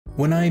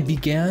When I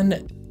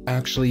began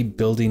actually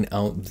building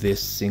out this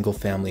single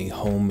family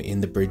home in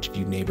the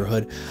Bridgeview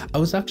neighborhood, I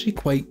was actually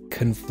quite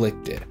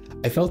conflicted.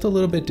 I felt a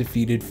little bit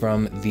defeated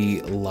from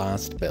the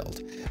last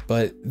build,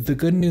 but the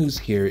good news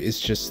here is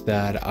just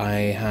that I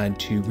had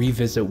to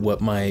revisit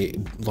what my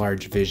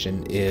large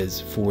vision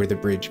is for the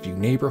Bridgeview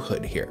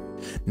neighborhood here.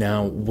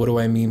 Now, what do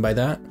I mean by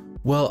that?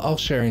 Well, I'll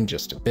share in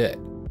just a bit.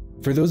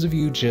 For those of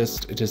you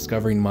just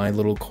discovering my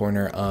little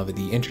corner of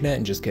the internet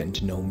and just getting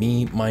to know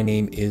me, my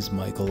name is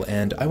Michael,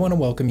 and I want to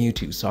welcome you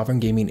to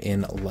Sovereign Gaming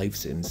in Life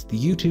Sims, the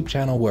YouTube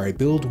channel where I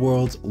build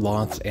worlds,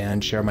 lots,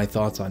 and share my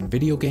thoughts on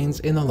video games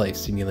in the life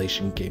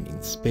simulation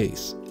gaming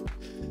space.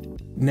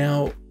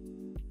 Now,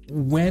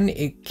 when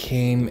it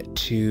came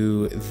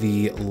to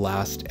the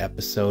last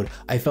episode,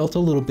 I felt a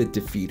little bit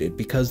defeated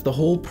because the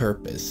whole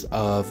purpose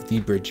of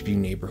the Bridgeview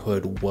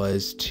neighborhood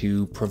was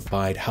to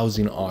provide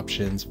housing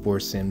options for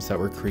Sims that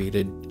were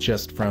created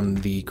just from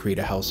the Create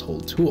a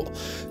Household tool.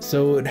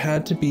 So it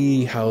had to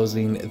be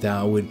housing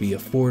that would be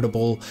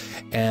affordable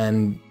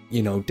and,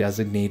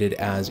 designated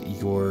as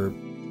your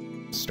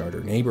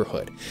starter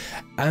neighborhood.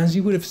 As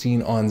you would have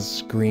seen on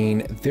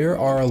screen, there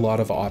are a lot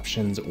of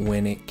options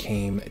when it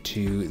came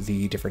to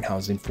the different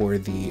housing for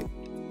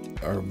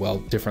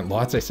different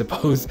lots, I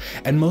suppose,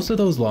 and most of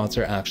those lots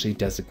are actually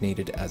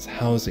designated as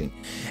housing.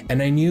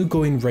 And I knew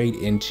going right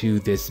into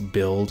this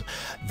build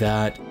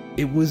that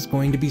it was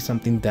going to be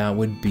something that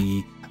would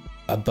be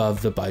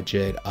above the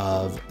budget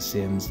of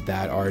Sims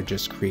that are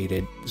just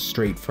created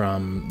straight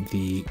from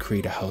the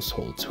Create a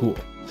Household tool.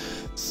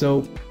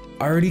 So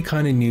I already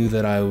kind of knew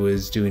that I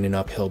was doing an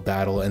uphill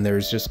battle, and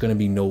there's just going to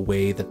be no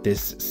way that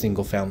this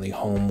single family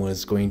home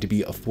was going to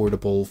be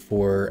affordable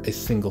for a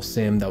single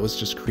Sim that was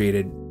just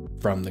created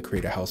from the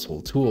Create a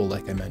Household tool,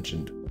 like I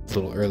mentioned a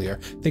little earlier.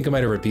 I think I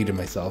might have repeated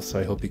myself, so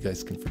I hope you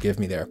guys can forgive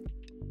me there.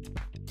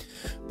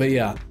 But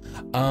yeah,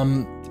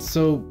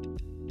 so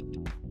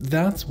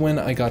that's when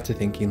I got to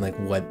thinking like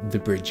what the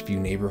Bridgeview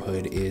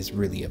neighborhood is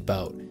really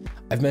about.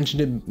 I've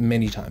mentioned it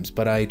many times,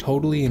 but I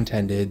totally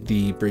intended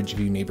the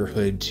Bridgeview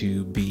neighborhood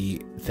to be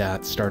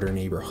that starter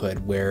neighborhood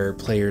where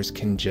players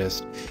can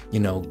just,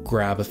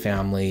 grab a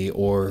family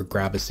or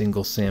grab a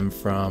single Sim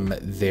from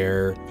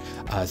their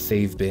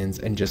save bins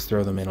and just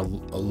throw them in a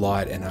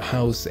lot in a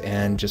house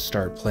and just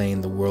start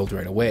playing the world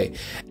right away.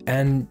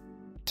 And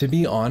to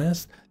be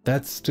honest,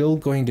 that's still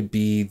going to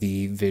be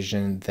the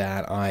vision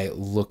that I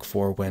look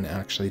for when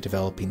actually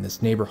developing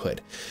this neighborhood.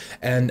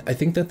 And I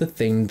think that the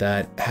thing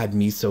that had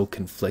me so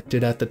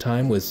conflicted at the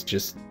time was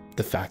just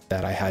the fact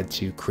that I had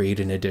to create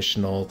an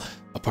additional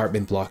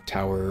apartment block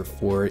tower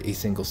for a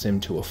single Sim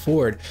to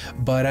afford.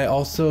 But I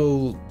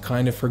also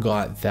kind of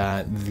forgot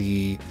that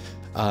the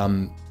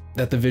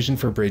vision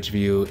for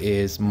Bridgeview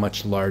is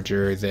much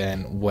larger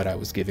than what I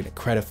was giving it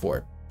credit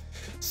for.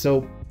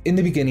 So in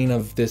the beginning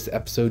of this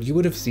episode, you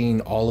would have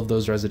seen all of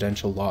those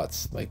residential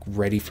lots like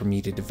ready for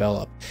me to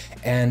develop.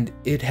 And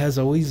it has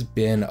always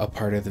been a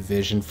part of the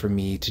vision for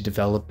me to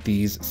develop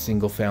these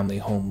single family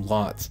home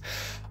lots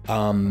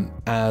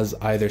as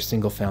either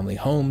single family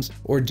homes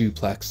or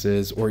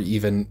duplexes or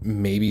even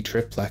maybe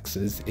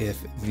triplexes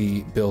if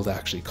the build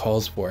actually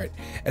calls for it.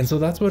 And so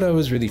that's what I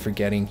was really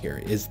forgetting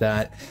here, is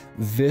that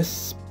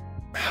this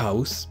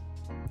house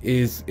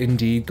is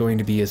indeed going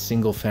to be a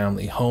single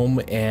family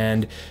home,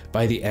 and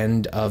by the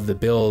end of the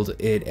build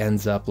it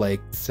ends up like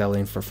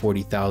selling for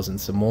 40,000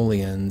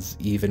 simoleons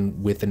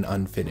even with an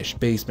unfinished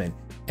basement,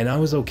 and I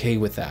was okay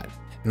with that,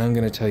 and I'm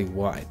going to tell you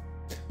why.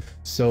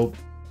 So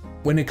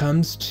when it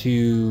comes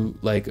to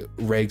like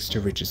rags to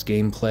riches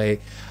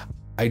gameplay,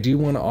 I do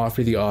want to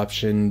offer the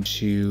option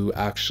to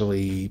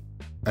actually,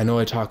 I know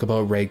I talk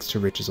about rags to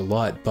riches a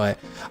lot, but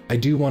I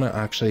do want to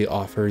actually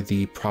offer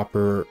the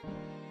proper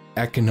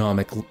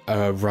economic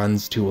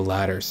runs to a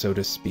ladder, so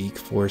to speak,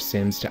 for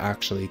Sims to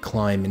actually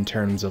climb in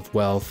terms of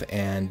wealth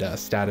and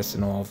status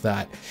and all of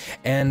that.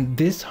 And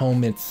this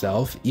home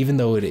itself, even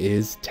though it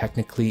is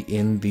technically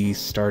in the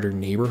starter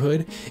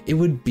neighborhood, it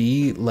would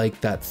be like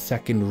that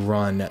second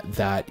run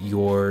that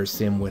your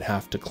Sim would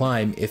have to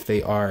climb if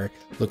they are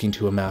looking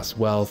to amass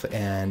wealth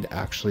and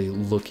actually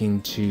looking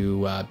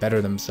to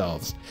better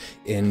themselves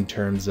in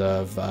terms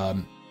of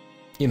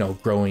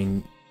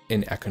growing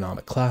in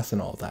economic class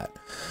and all that.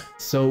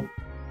 So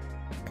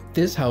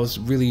this house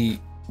really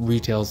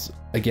retails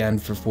again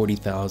for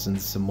 40,000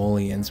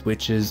 simoleons,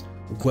 which is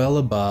well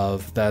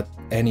above that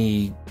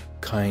any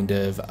kind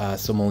of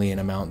simoleon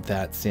amount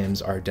that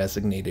Sims are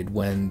designated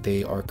when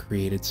they are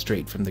created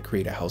straight from the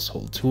Create a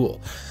Household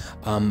tool.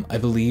 I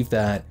believe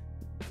that,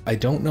 I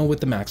don't know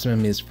what the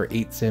maximum is for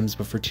 8 Sims,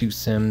 but for 2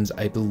 Sims,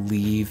 I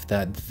believe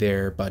that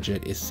their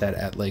budget is set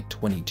at like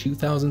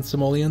 22,000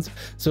 simoleons.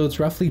 So it's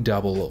roughly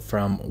double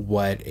from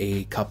what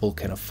a couple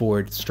can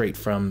afford straight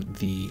from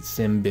the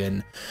Sim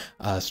bin,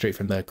 straight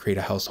from the Create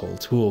a Household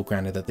tool,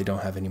 granted that they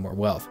don't have any more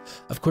wealth.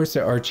 Of course,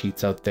 there are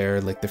cheats out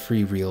there, like the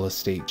free real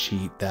estate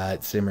cheat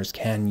that Simmers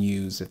can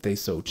use if they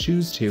so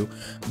choose to,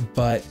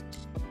 but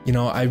You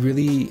know, I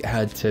really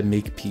had to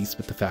make peace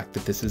with the fact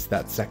that this is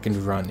that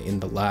second run in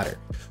the ladder.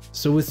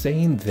 So with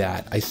saying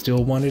that, I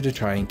still wanted to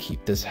try and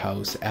keep this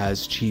house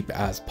as cheap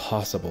as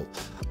possible.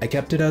 I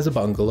kept it as a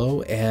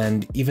bungalow,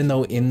 and even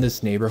though in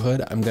this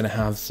neighborhood I'm gonna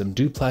have some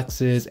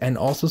duplexes and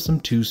also some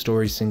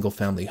 2-story single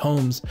family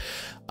homes,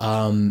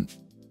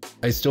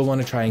 I still want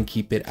to try and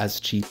keep it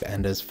as cheap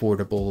and as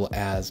affordable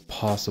as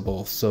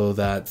possible so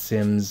that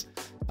Sims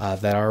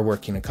that are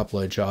working a couple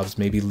of jobs,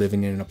 maybe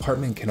living in an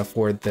apartment, can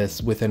afford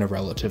this within a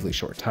relatively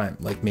short time.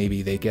 Like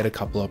maybe they get a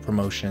couple of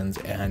promotions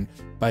and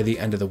by the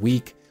end of the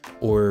week,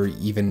 or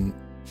even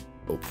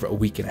for a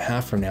week and a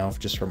half from now,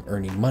 just from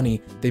earning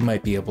money, they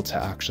might be able to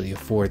actually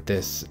afford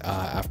this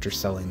after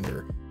selling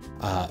their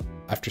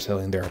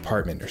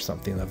apartment or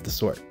something of the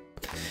sort.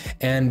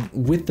 And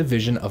with the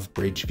vision of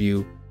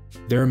Bridgeview,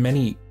 there are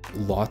many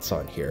lots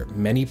on here,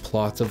 many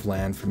plots of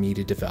land for me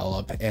to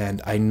develop, and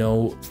I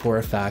know for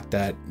a fact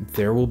that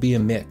there will be a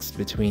mix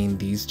between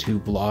these 2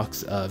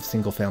 blocks of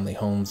single family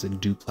homes and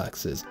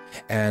duplexes.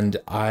 And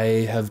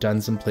I have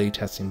done some play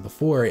testing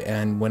before,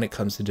 and when it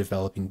comes to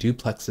developing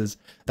duplexes,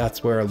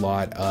 that's where a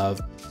lot of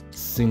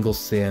single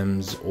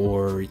Sims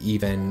or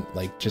even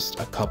like just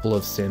a couple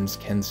of Sims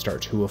can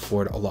start to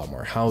afford a lot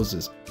more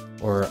houses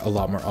or a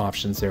lot more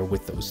options there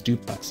with those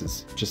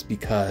duplexes, just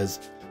because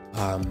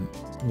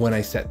when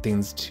I set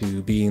things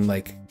to being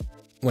like,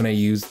 when I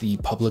use the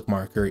public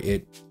marker,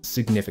 it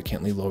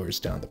significantly lowers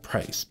down the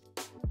price.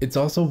 It's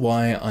also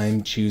why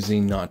I'm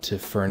choosing not to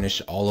furnish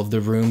all of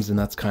the rooms, and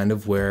that's kind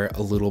of where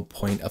a little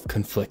point of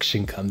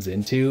confliction comes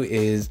into,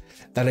 is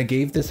that I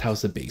gave this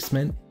house a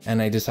basement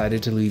and I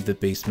decided to leave the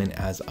basement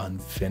as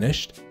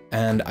unfinished.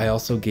 And I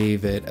also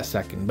gave it a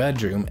second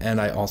bedroom,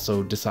 and I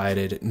also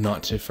decided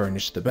not to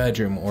furnish the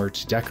bedroom or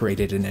to decorate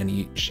it in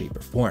any shape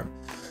or form.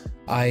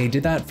 I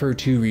did that for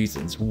 2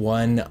 reasons.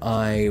 One,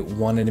 I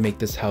wanted to make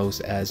this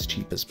house as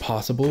cheap as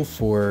possible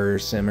for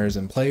simmers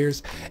and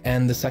players.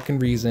 And the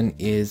second reason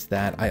is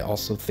that I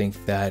also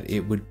think that it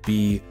would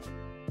be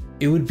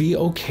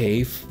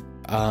okay.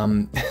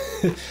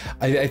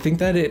 I think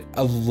that it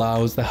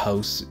allows the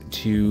house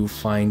to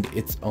find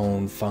its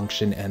own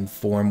function and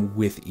form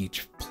with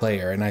each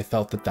player. And I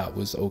felt that that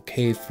was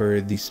okay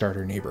for the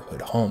starter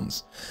neighborhood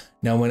homes.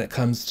 Now, when it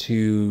comes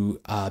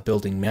to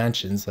building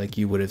mansions, like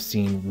you would have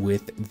seen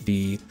with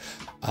the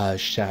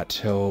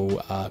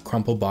Chateau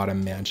Crumple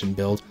Bottom mansion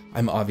build,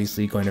 I'm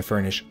obviously going to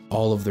furnish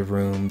all of the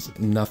rooms.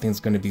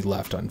 Nothing's going to be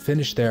left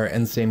unfinished there.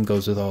 And same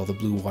goes with all the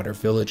Blue Water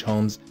Village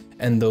homes.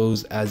 And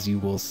those, as you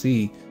will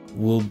see,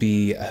 will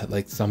be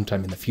like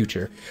sometime in the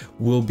future,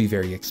 will be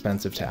very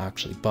expensive to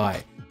actually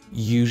buy.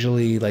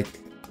 Usually, like,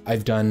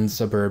 I've done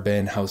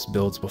suburban house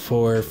builds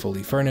before,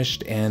 fully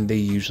furnished, and they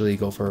usually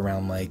go for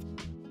around like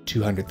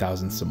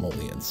 200,000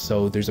 simoleons.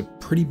 So there's a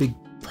pretty big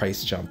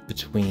price jump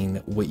between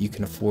what you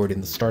can afford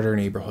in the starter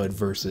neighborhood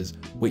versus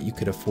what you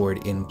could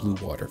afford in Blue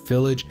Water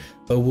Village,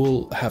 but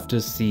we'll have to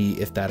see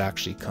if that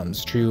actually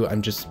comes true.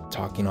 I'm just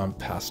talking on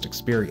past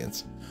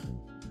experience.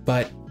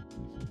 But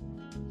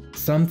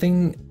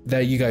something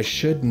that you guys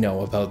should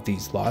know about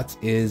these lots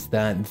is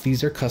that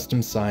these are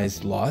custom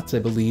sized lots. I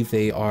believe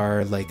they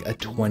are like a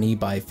 20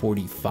 by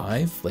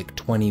 45, like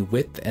 20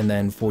 width and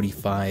then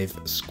 45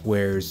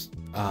 squares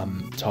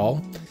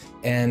tall.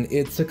 And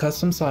it's a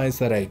custom size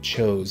that I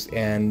chose,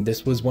 and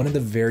this was one of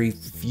the very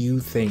few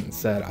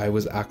things that I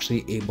was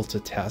actually able to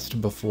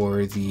test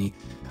before the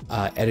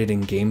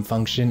editing game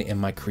function in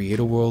my Create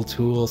a World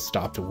tool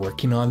stopped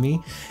working on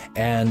me.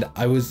 And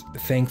I was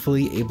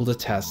thankfully able to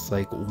test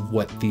like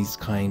what these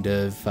kind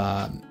of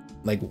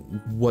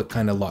what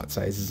kind of lot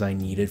sizes I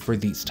needed for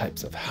these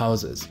types of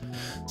houses.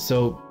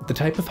 So the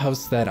type of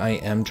house that I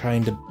am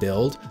trying to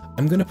build,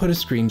 I'm going to put a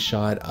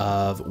screenshot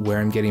of where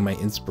I'm getting my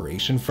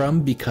inspiration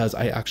from, because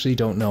I actually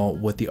don't know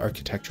what the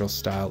architectural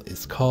style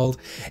is called,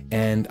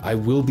 and I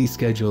will be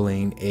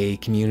scheduling a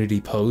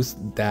community post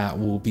that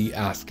will be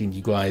asking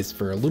you guys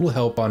for a little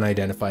help on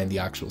identifying the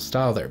actual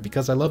style there,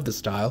 because I love the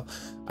style.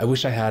 I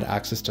wish I had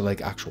access to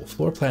like actual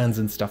floor plans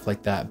and stuff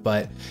like that,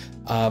 but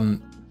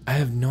I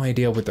have no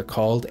idea what they're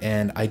called,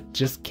 and I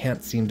just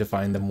can't seem to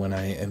find them when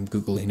I am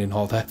Googling and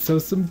all that. So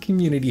some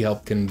community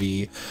help can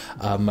be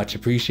much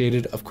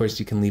appreciated. Of course,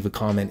 you can leave a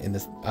comment in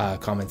the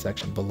comment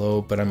section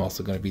below, but I'm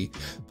also going to be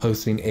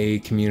posting a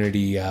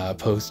community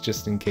post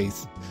just in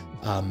case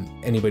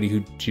anybody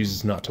who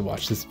chooses not to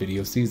watch this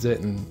video sees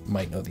it and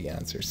might know the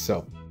answers.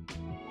 So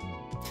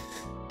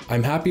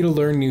I'm happy to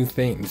learn new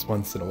things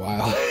once in a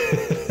while.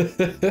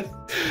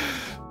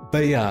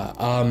 But yeah,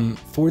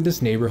 for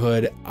this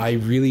neighborhood, I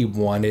really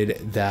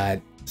wanted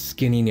that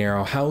skinny,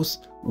 narrow house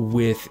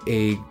with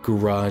a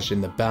garage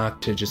in the back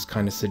to just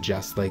kind of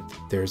suggest like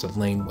there's a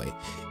laneway.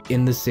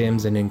 In The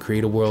Sims and in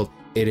Create a World,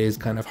 it is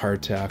kind of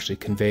hard to actually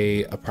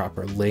convey a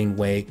proper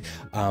laneway,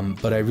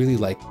 but I really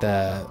like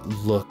the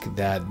look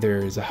that there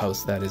is a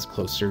house that is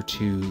closer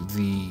to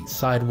the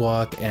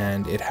sidewalk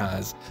and it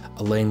has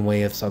a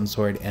laneway of some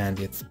sort,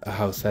 and it's a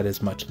house that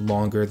is much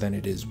longer than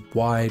it is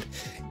wide,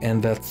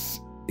 and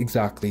that's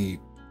exactly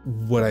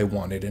what I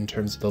wanted in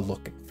terms of the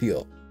look and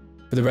feel.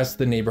 For the rest of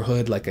the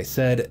neighborhood, like I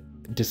said,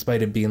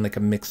 despite it being like a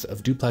mix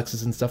of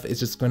duplexes and stuff, it's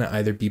just going to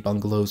either be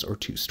bungalows or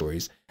 2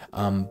 stories.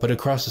 But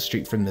across the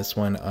street from this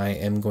one, I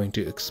am going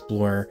to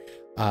explore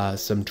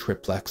some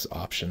triplex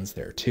options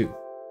there too.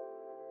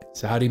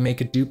 So how do you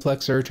make a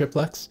duplex or a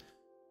triplex?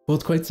 Well,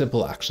 it's quite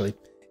simple actually.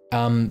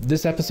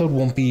 This episode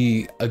won't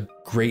be a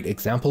great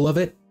example of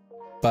it,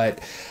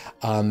 but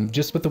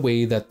just with the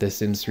way that the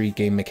Sims 3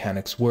 game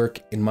mechanics work,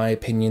 in my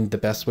opinion, the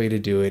best way to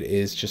do it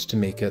is just to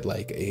make it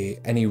like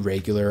any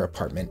regular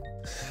apartment.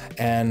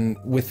 And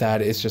with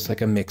that, it's just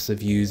like a mix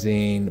of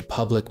using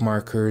public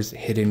markers,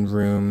 hidden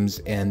rooms,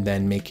 and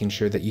then making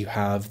sure that you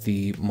have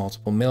the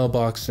multiple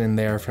mailbox in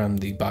there from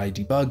the by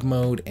debug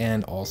mode,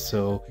 and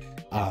also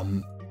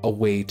a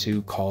way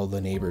to call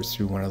the neighbors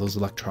through one of those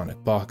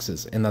electronic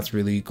boxes. And that's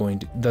really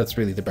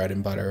the bread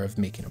and butter of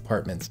making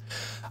apartments.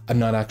 I'm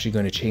not actually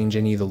going to change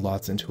any of the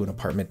lots into an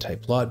apartment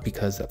type lot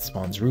because that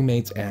spawns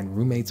roommates, and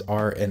roommates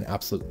are an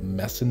absolute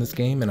mess in this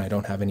game, and I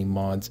don't have any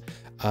mods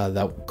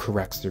that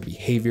corrects their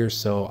behavior.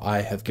 So I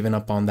have given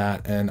up on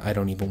that, and I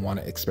don't even want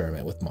to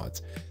experiment with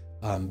mods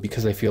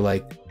because I feel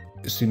like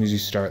as soon as you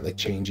start like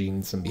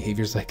changing some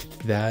behaviors like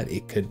that,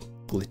 it could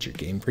glitch your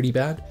game pretty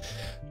bad.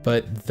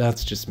 But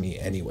that's just me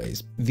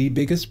anyways. The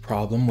biggest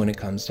problem when it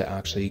comes to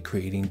actually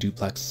creating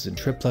duplexes and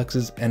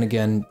triplexes, and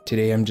again,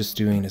 today I'm just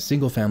doing a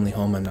single family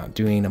home, I'm not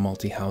doing a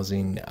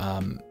multi-housing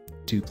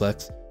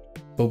duplex,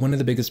 but one of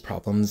the biggest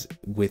problems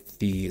with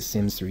the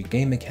Sims 3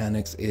 game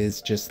mechanics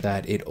is just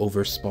that it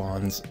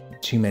overspawns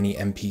too many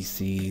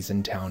NPCs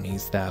and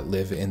townies that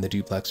live in the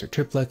duplex or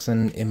triplex,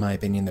 and in my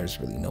opinion,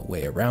 there's really no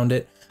way around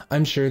it.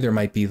 I'm sure there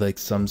might be like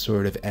some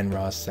sort of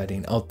NROS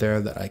setting out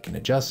there that I can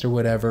adjust or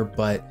whatever,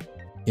 but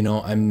you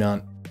know, I'm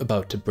not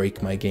about to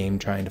break my game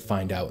trying to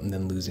find out and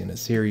then losing a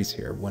series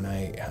here when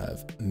I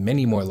have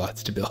many more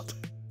lots to build.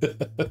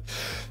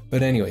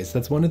 But anyways,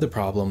 that's one of the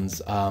problems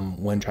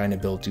when trying to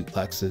build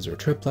duplexes or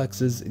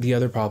triplexes. The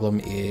other problem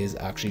is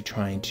actually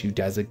trying to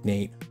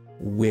designate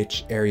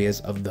which areas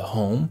of the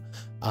home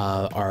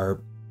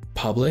are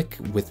public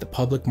with the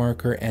public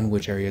marker and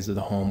which areas of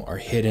the home are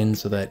hidden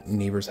so that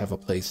neighbors have a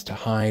place to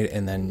hide,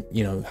 and then,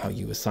 you know, how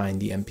you assign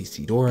the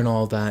NPC door and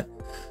all that.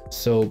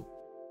 So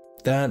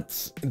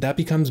that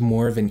becomes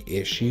more of an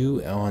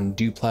issue on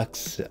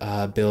duplex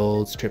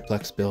builds,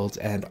 triplex builds,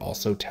 and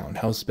also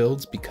townhouse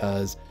builds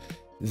because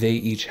they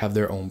each have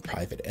their own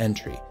private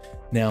entry.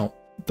 Now,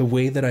 the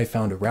way that I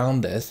found around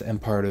this, and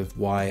part of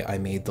why I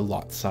made the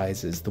lot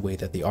sizes the way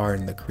that they are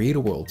in the Create a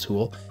World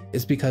tool,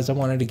 is because I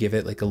wanted to give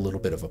it like a little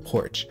bit of a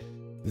porch.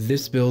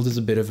 This build is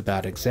a bit of a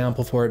bad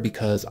example for it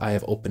because I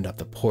have opened up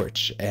the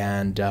porch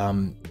and,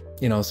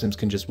 you know, Sims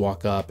can just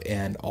walk up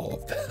and all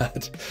of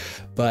that.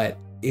 But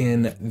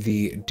in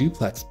the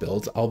duplex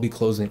builds, I'll be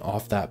closing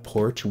off that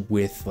porch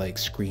with like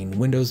screen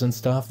windows and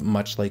stuff,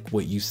 much like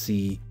what you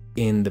see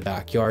in the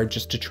backyard,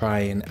 just to try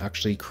and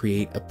actually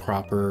create a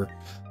proper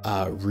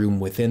room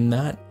within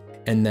that,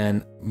 and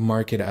then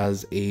mark it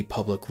as a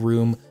public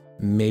room.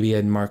 Maybe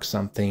I'd mark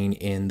something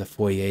in the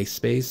foyer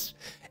space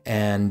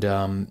and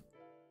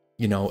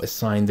you know,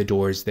 assign the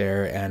doors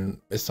there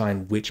and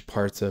assign which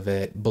parts of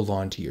it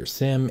belong to your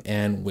sim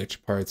and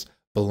which parts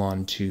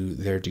belong to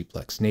their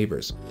duplex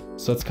neighbors.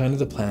 So that's kind of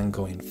the plan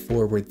going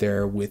forward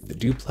there with the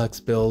duplex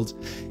build,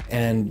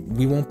 and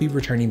we won't be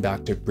returning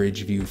back to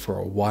Bridgeview for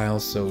a while,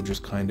 so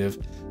just kind of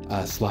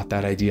slot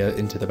that idea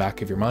into the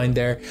back of your mind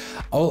there.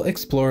 I'll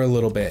explore a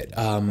little bit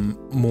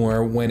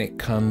more when it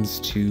comes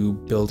to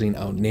building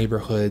out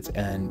neighborhoods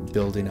and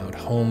building out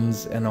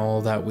homes and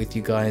all that with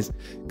you guys,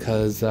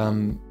 because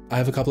I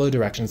have a couple of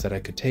directions that I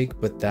could take,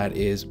 but that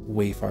is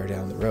way far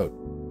down the road.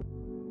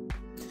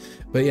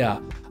 But yeah,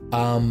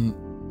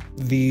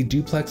 the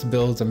duplex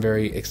builds I'm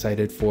very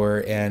excited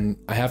for, and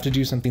I have to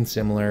do something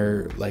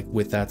similar like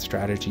with that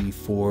strategy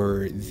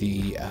for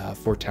the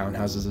for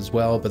townhouses as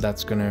well, but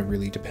that's going to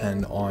really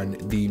depend on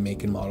the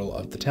make and model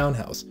of the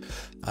townhouse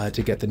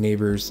to get the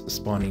neighbors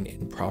spawning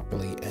in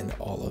properly and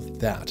all of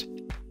that.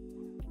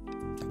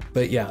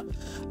 But yeah,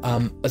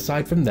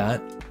 aside from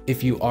that,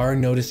 if you are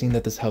noticing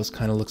that this house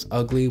kind of looks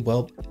ugly,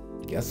 well,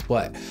 guess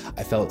what?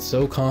 I felt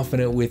so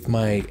confident with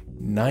my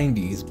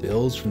 90s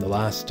builds from the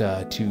last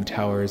 2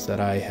 towers that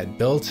I had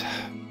built,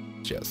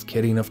 just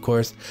kidding of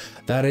course,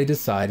 that I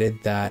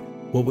decided that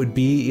what would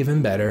be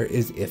even better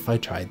is if I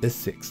tried the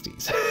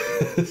 60s.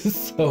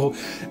 So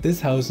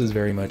this house is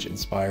very much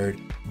inspired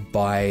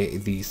by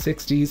the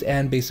 60s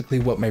and basically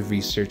what my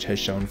research has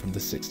shown from the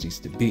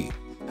 60s to be.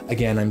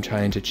 Again, I'm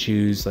trying to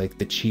choose like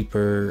the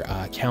cheaper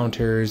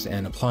counters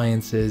and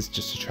appliances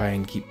just to try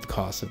and keep the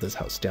cost of this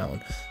house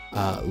down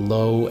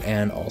low,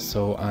 and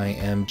also I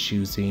am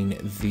choosing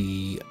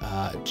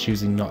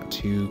not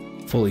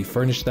to fully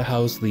furnish the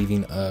house,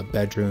 leaving a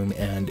bedroom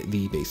and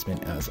the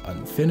basement as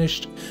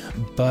unfinished.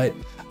 But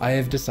I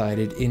have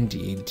decided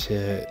indeed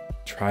to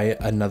try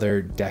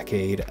another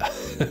decade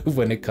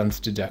when it comes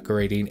to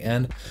decorating,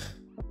 and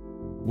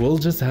we'll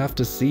just have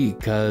to see,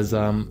 because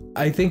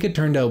I think it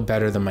turned out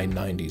better than my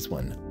 90s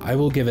one. I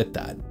will give it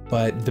that.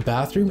 But the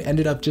bathroom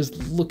ended up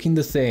just looking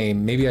the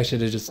same. Maybe I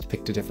should have just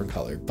picked a different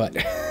color, but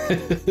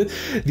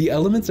the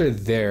elements are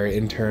there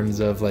in terms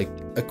of, like,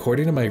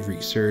 according to my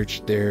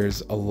research,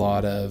 there's a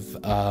lot of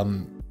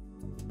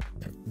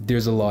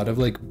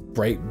like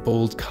bright,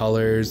 bold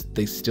colors.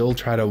 They still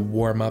try to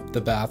warm up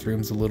the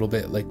bathrooms a little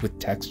bit, like with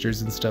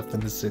textures and stuff in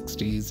the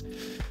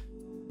 60s.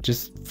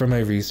 Just from my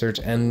research,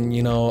 and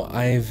you know,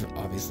 I've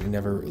obviously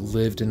never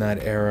lived in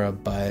that era,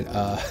 but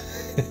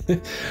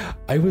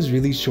I was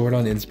really short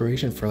on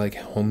inspiration for like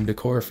home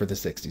decor for the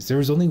 60s. There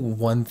was only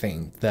one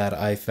thing that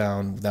I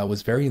found that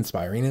was very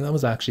inspiring, and that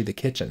was actually the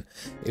kitchen.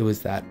 It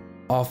was that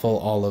awful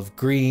olive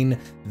green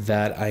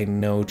that I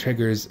know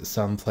triggers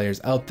some players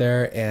out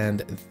there,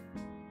 and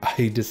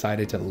I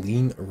decided to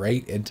lean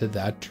right into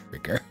that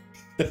trigger.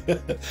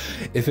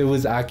 If it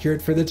was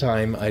accurate for the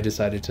time, I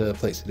decided to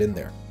place it in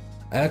there.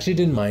 I actually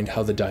didn't mind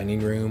how the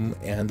dining room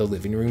and the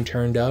living room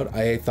turned out.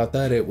 I thought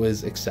that it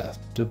was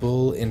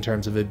acceptable in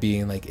terms of it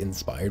being like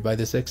inspired by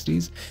the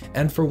 60s.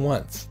 And for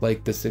once,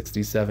 like the 60s,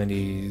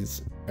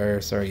 70s, or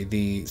sorry,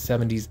 the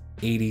 70s,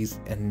 80s,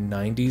 and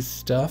 90s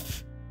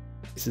stuff.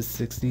 This is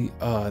 60,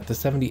 the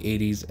 70s,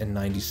 80s, and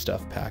 90s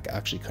stuff pack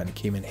actually kind of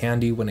came in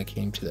handy when it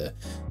came to the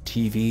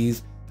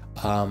TVs.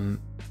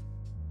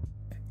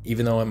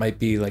 Even though it might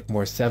be like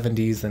more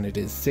 70s than it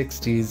is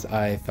 60s,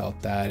 I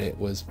felt that it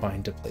was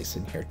fine to place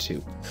in here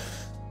too.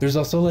 There's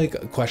also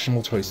like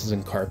questionable choices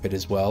in carpet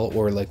as well,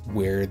 or like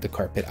where the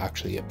carpet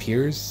actually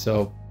appears.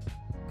 So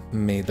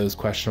made those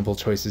questionable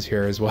choices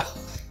here as well.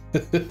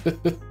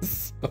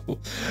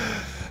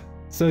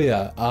 so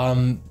yeah,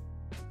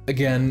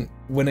 again,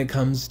 when it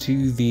comes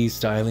to the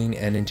styling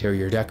and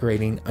interior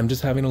decorating, I'm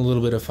just having a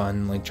little bit of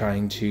fun, like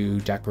trying to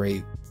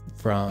decorate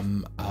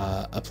from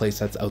a place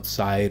that's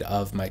outside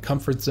of my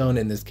comfort zone,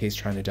 in this case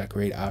trying to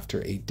decorate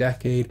after a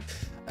decade,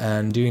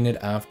 and doing it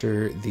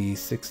after the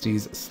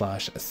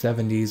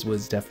 60s/70s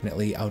was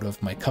definitely out of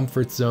my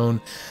comfort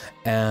zone,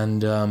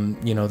 and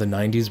you know, the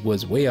 90s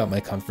was way out my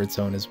comfort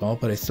zone as well,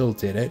 but I still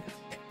did it.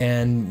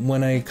 And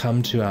when I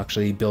come to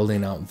actually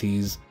building out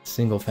these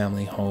single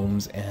family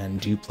homes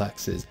and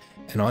duplexes,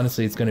 and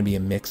honestly it's going to be a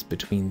mix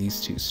between these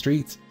two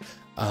streets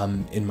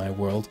in my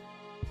world,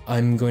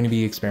 I'm going to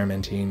be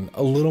experimenting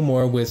a little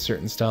more with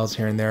certain styles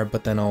here and there,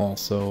 but then I'll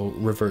also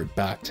revert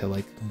back to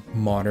like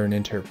modern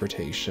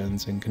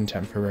interpretations and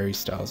contemporary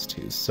styles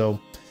too. So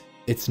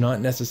it's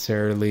not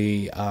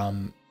necessarily,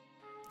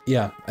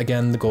 yeah,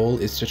 again, the goal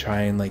is to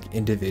try and like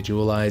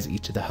individualize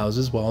each of the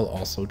houses while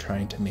also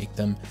trying to make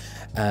them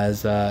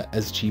as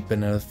cheap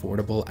and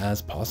affordable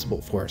as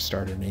possible for a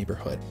starter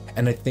neighborhood.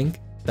 And I think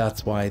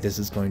that's why this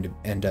is going to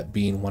end up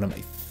being one of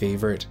my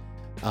favorite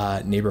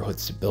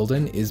neighborhoods to build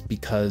in, is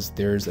because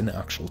there's an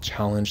actual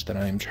challenge that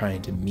I'm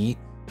trying to meet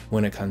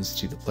when it comes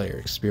to the player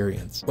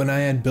experience. When I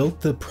had built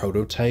the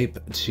prototype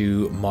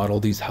to model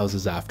these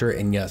houses after,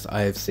 and yes,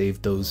 I have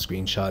saved those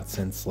screenshots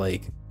since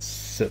like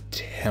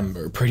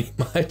September pretty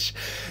much,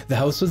 the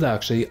house was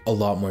actually a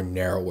lot more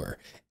narrower,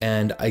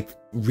 and I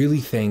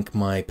really thank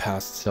my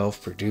past self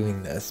for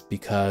doing this,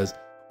 because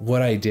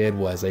what I did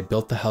was I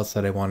built the house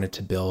that I wanted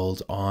to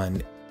build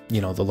on, you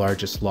know, the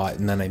largest lot,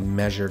 and then I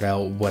measured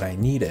out what I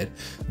needed.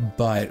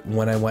 But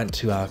when I went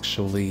to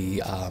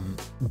actually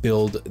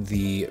build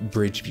the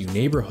Bridgeview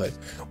neighborhood,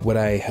 what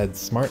I had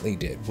smartly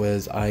did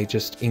was I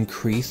just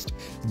increased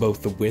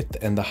both the width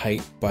and the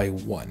height by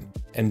 1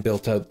 and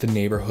built out the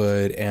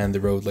neighborhood and the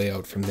road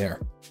layout from there.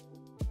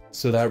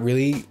 So that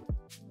really,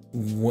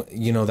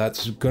 you know,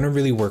 that's gonna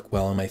really work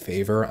well in my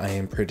favor, I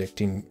am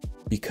predicting,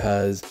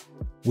 because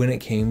when it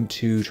came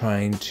to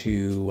trying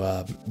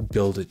to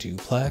build a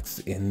duplex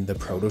in the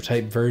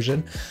prototype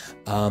version,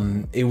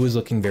 it was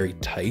looking very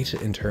tight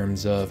in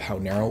terms of how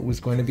narrow it was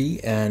going to be.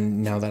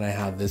 And now that I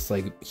have this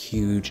like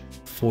huge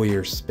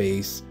foyer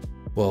space,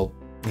 well,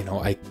 you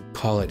know, I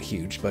call it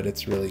huge, but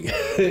it's really,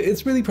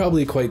 it's really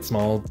probably quite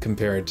small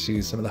compared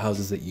to some of the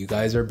houses that you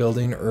guys are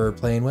building or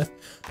playing with.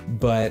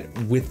 But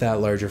with that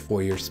larger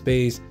foyer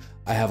space,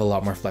 I have a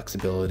lot more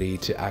flexibility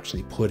to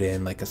actually put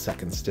in like a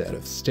second set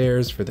of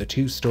stairs for the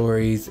 2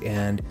 stories,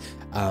 and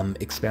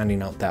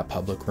expanding out that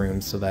public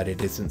room so that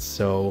it isn't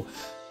so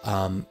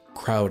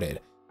crowded,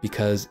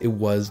 because it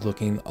was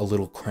looking a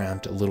little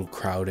cramped, a little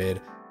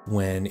crowded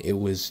when it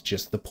was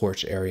just the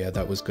porch area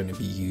that was going to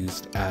be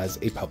used as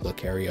a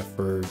public area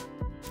for,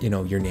 you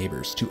know, your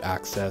neighbors to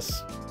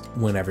access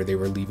whenever they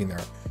were leaving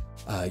their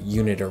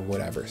unit or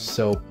whatever.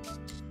 So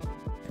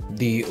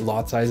the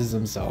lot sizes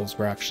themselves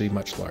were actually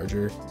much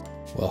larger.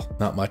 Well,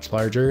 not much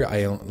larger.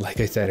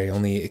 Like I said, I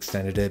only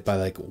extended it by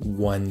like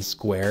 1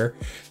 square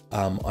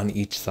on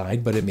each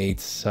side, but it made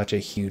such a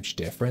huge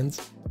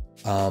difference.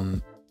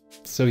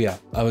 So yeah,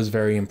 I was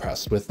very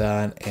impressed with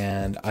that,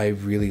 and I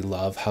really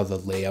love how the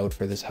layout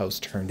for this house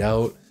turned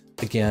out.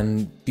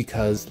 Again,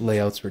 because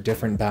layouts were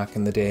different back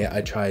in the day,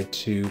 I tried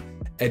to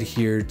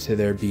adhere to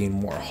there being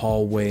more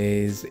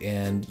hallways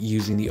and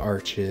using the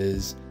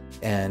arches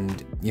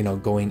and, you know,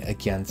 going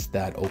against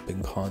that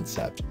open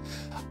concept.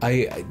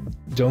 I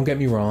don't get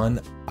me wrong,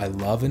 I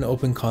love an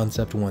open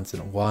concept once in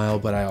a while,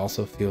 but I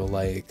also feel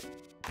like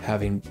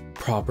having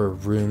proper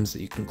rooms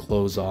that you can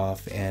close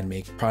off and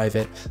make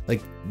private,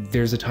 like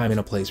there's a time and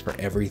a place for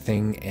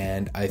everything,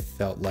 and I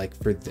felt like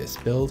for this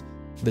build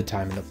the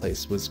time and the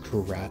place was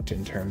correct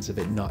in terms of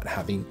it not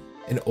having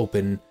an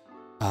open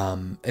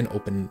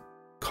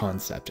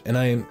concept. And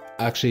I'm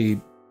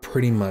actually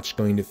pretty much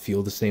going to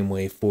feel the same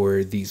way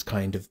for these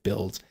kind of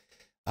builds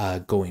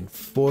going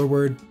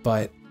forward,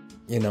 but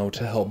you know,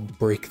 to help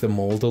break the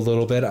mold a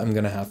little bit, I'm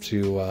gonna have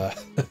to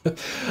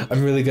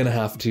I'm really gonna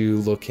have to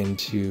look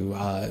into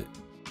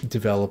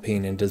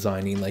developing and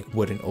designing like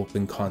what an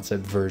open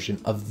concept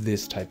version of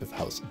this type of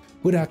house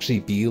would actually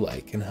be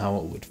like and how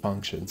it would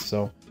function.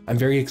 So I'm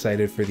very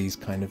excited for these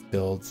kind of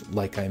builds,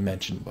 like I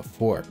mentioned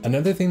before.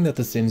 Another thing that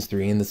The Sims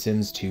 3 and The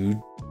Sims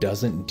 2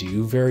 doesn't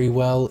do very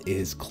well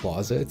is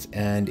closets,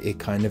 and it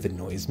kind of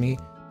annoys me.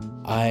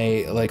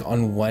 I like,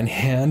 on one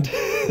hand,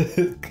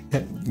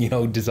 you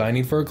know,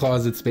 designing for a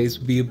closet space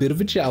would be a bit of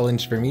a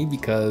challenge for me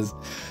because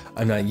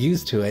I'm not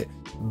used to it,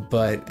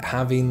 but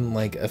having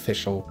like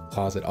official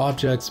closet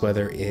objects,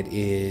 whether it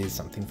is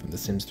something from the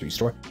Sims 3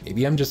 store,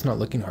 maybe I'm just not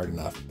looking hard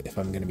enough if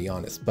I'm gonna be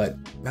honest, but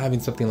having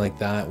something like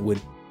that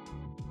would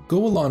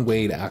go a long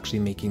way to actually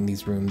making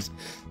these rooms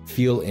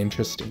feel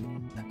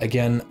interesting.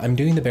 Again, I'm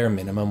doing the bare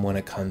minimum when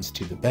it comes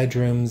to the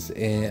bedrooms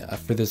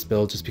for this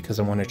build, just because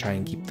I want to try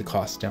and keep the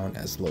cost down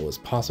as low as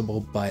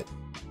possible, but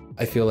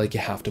I feel like you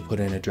have to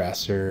put in a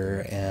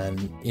dresser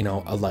and, you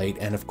know, a light,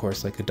 and of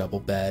course like a double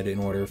bed in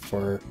order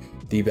for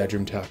the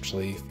bedroom to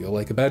actually feel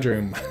like a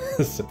bedroom.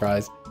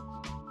 Surprise.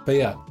 But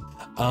yeah,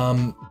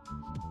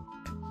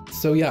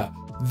 so yeah,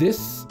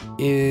 this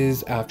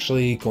is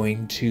actually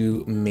going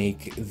to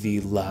make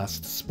the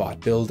last spot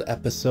build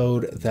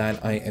episode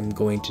that I am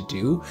going to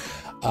do.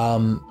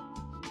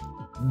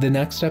 The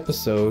next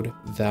episode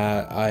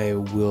that I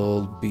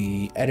will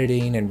be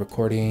editing and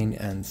recording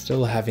and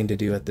still having to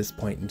do at this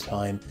point in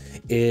time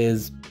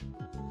is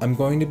I'm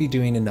going to be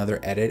doing another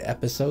edit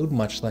episode,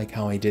 much like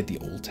how I did the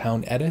Old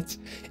Town edits.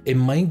 It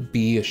might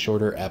be a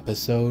shorter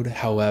episode,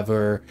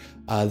 however,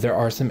 there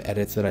are some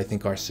edits that I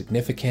think are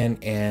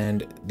significant,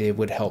 and they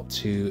would help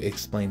to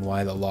explain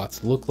why the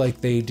lots look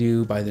like they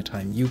do by the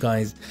time you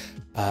guys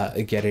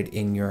get it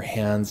in your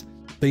hands.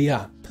 But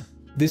yeah,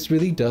 this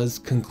really does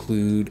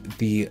conclude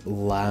the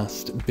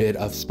last bit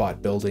of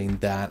spot building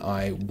that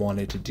I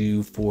wanted to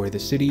do for the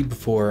city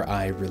before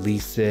I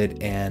release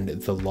it, and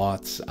the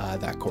lots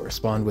that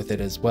correspond with it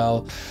as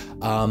well.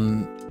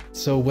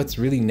 So what's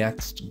really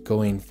next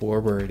going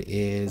forward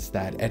is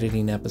that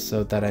editing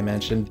episode that I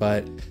mentioned,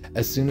 but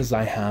as soon as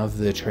I have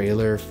the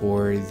trailer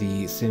for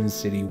the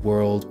SimCity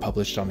world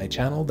published on my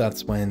channel,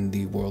 that's when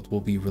the world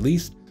will be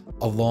released,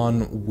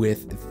 along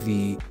with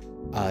the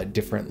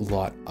different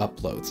lot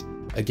uploads.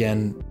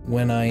 Again,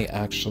 when I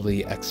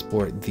actually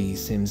export the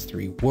Sims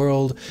 3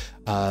 world,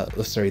 the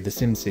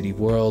SimCity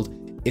world,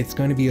 it's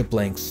going to be a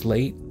blank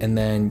slate, and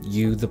then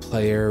you, the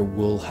player,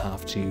 will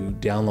have to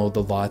download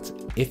the lots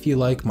if you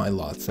like my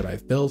lots that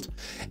I've built,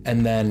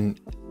 and then,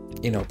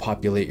 you know,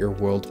 populate your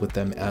world with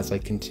them as I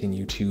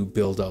continue to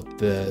build out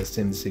the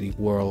SimCity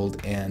world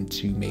and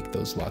to make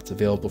those lots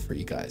available for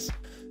you guys.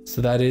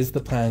 So that is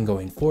the plan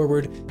going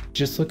forward.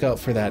 Just look out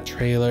for that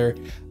trailer.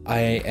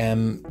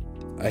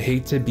 I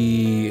hate to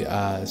be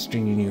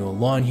stringing you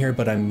along here,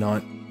 but I'm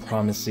not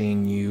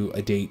promising you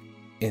a date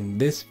in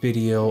this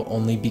video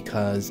only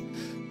because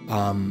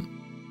by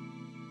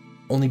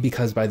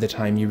the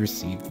time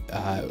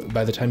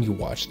you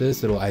watch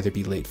this, it'll either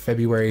be late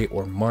February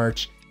or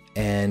March,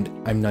 and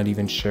I'm not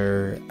even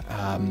sure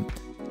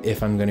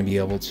if I'm going to be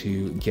able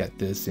to get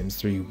the Sims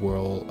 3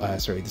 world, the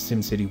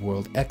SimCity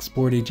world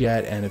exported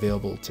yet and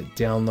available to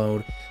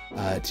download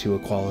to a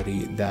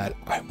quality that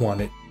I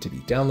want it to be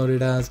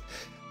downloaded as.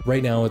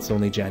 Right now it's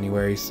only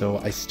January, so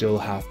I still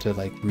have to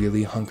like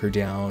really hunker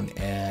down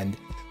and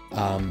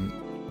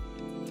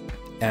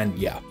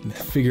yeah,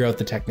 figure out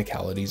the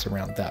technicalities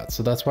around that.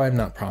 So that's why I'm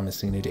not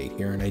promising a date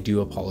here, and I do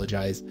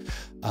apologize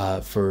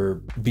for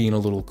being a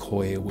little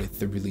coy with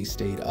the release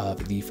date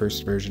of the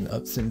first version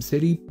of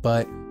SimCity,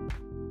 but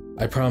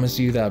I promise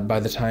you that by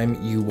the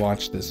time you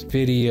watch this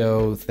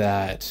video,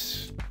 that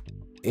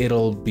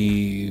it'll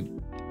be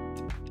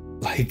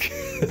like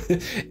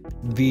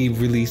the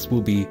release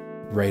will be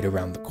right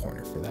around the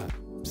corner for that.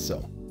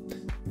 So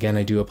again,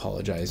 I do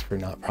apologize for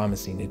not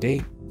promising a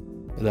date,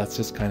 but that's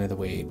just kind of the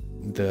way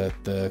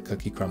the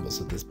cookie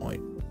crumbles at this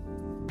point.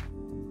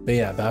 But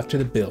yeah, back to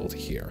the build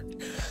here.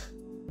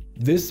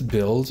 This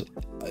build,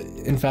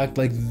 in fact,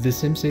 like the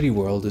SimCity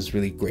world is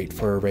really great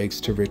for a rags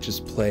to riches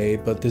play,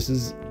 but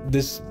this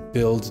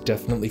build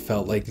definitely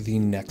felt like the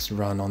next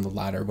run on the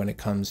ladder when it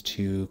comes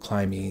to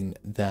climbing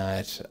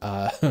that,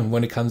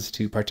 when it comes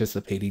to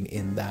participating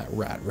in that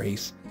rat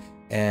race.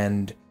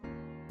 And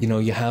you know,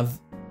 you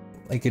have,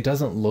 like, it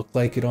doesn't look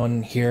like it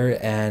on here,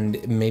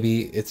 and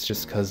maybe it's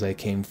just because I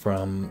came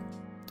from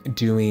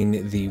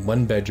doing the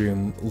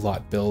 1-bedroom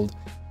lot build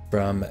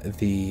from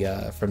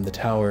the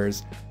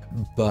towers,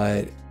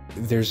 but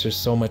there's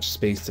just so much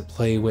space to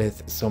play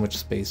with, so much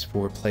space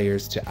for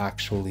players to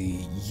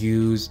actually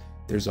use.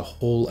 There's a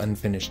whole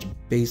unfinished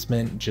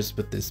basement just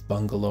with this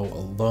bungalow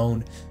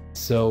alone.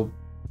 So,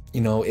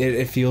 you know,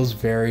 it feels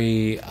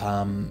very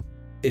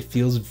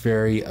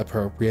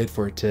appropriate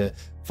for it to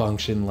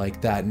function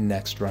like that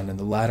next run in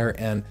the ladder.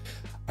 And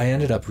I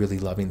ended up really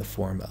loving the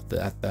form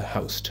that the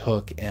house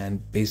took, and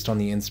based on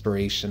the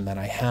inspiration that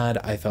I had,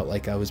 I felt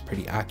like I was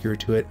pretty accurate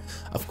to it.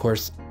 Of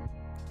course,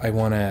 I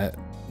want to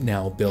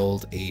now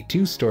build a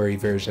 2-story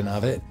version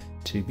of it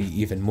to be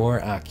even more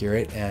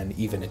accurate, and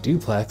even a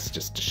duplex,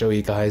 just to show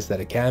you guys that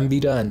it can be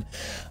done.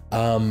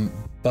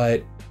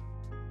 But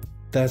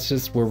that's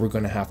just where we're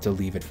going to have to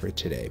leave it for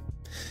today.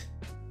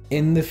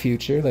 In the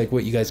future, like,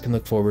 what you guys can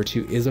look forward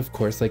to is, of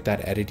course, like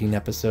that editing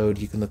episode.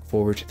 You can look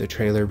forward to the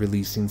trailer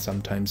releasing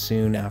sometime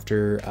soon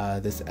after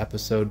this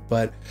episode.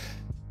 But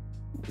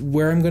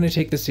where I'm going to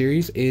take the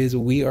series is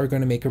we are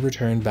going to make a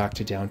return back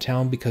to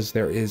downtown, because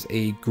there is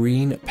a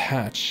green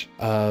patch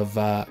in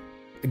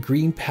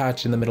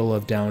the middle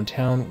of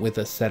downtown with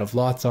a set of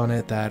lots on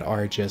it that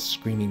are just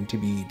screaming to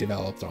be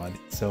developed on.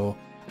 So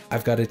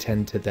I've got to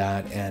tend to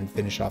that and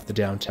finish off the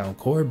downtown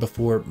core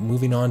before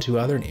moving on to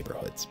other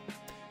neighborhoods.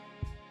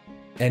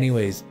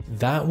 Anyways,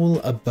 that will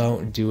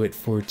about do it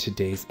for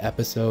today's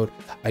episode.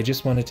 I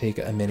just want to take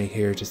a minute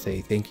here to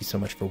say thank you so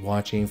much for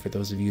watching. For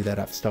those of you that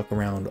have stuck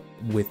around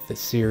with the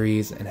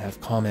series and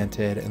have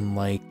commented and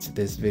liked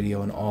this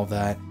video and all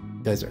that,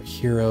 you guys are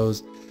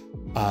heroes.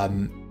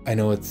 I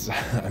know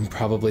I'm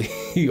probably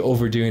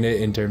overdoing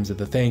it in terms of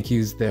the thank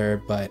yous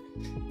there, but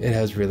it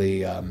has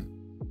really,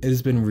 it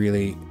has been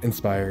really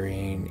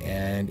inspiring,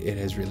 and it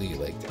has really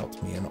like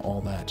helped me and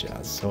all that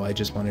jazz. So I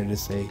just wanted to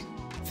say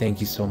thank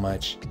you so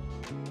much.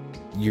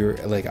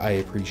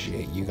 I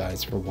appreciate you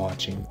guys for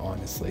watching,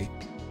 honestly.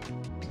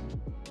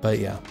 But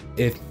yeah,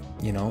 if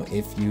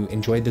you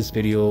enjoyed this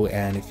video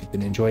and if you've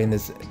been enjoying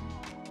this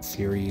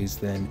series,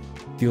 then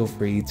feel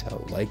free to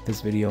like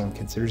this video and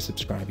consider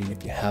subscribing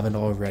if you haven't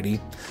already.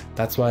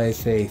 That's why I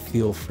say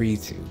feel free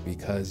to,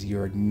 because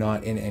you're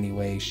not in any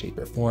way, shape,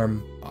 or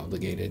form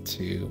obligated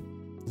to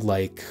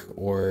like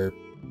or,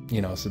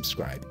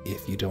 subscribe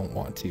if you don't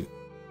want to.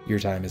 Your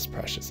time is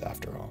precious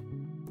after all.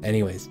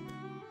 Anyways,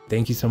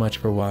 thank you so much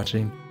for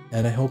watching,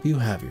 and I hope you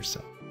have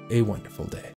yourself a wonderful day.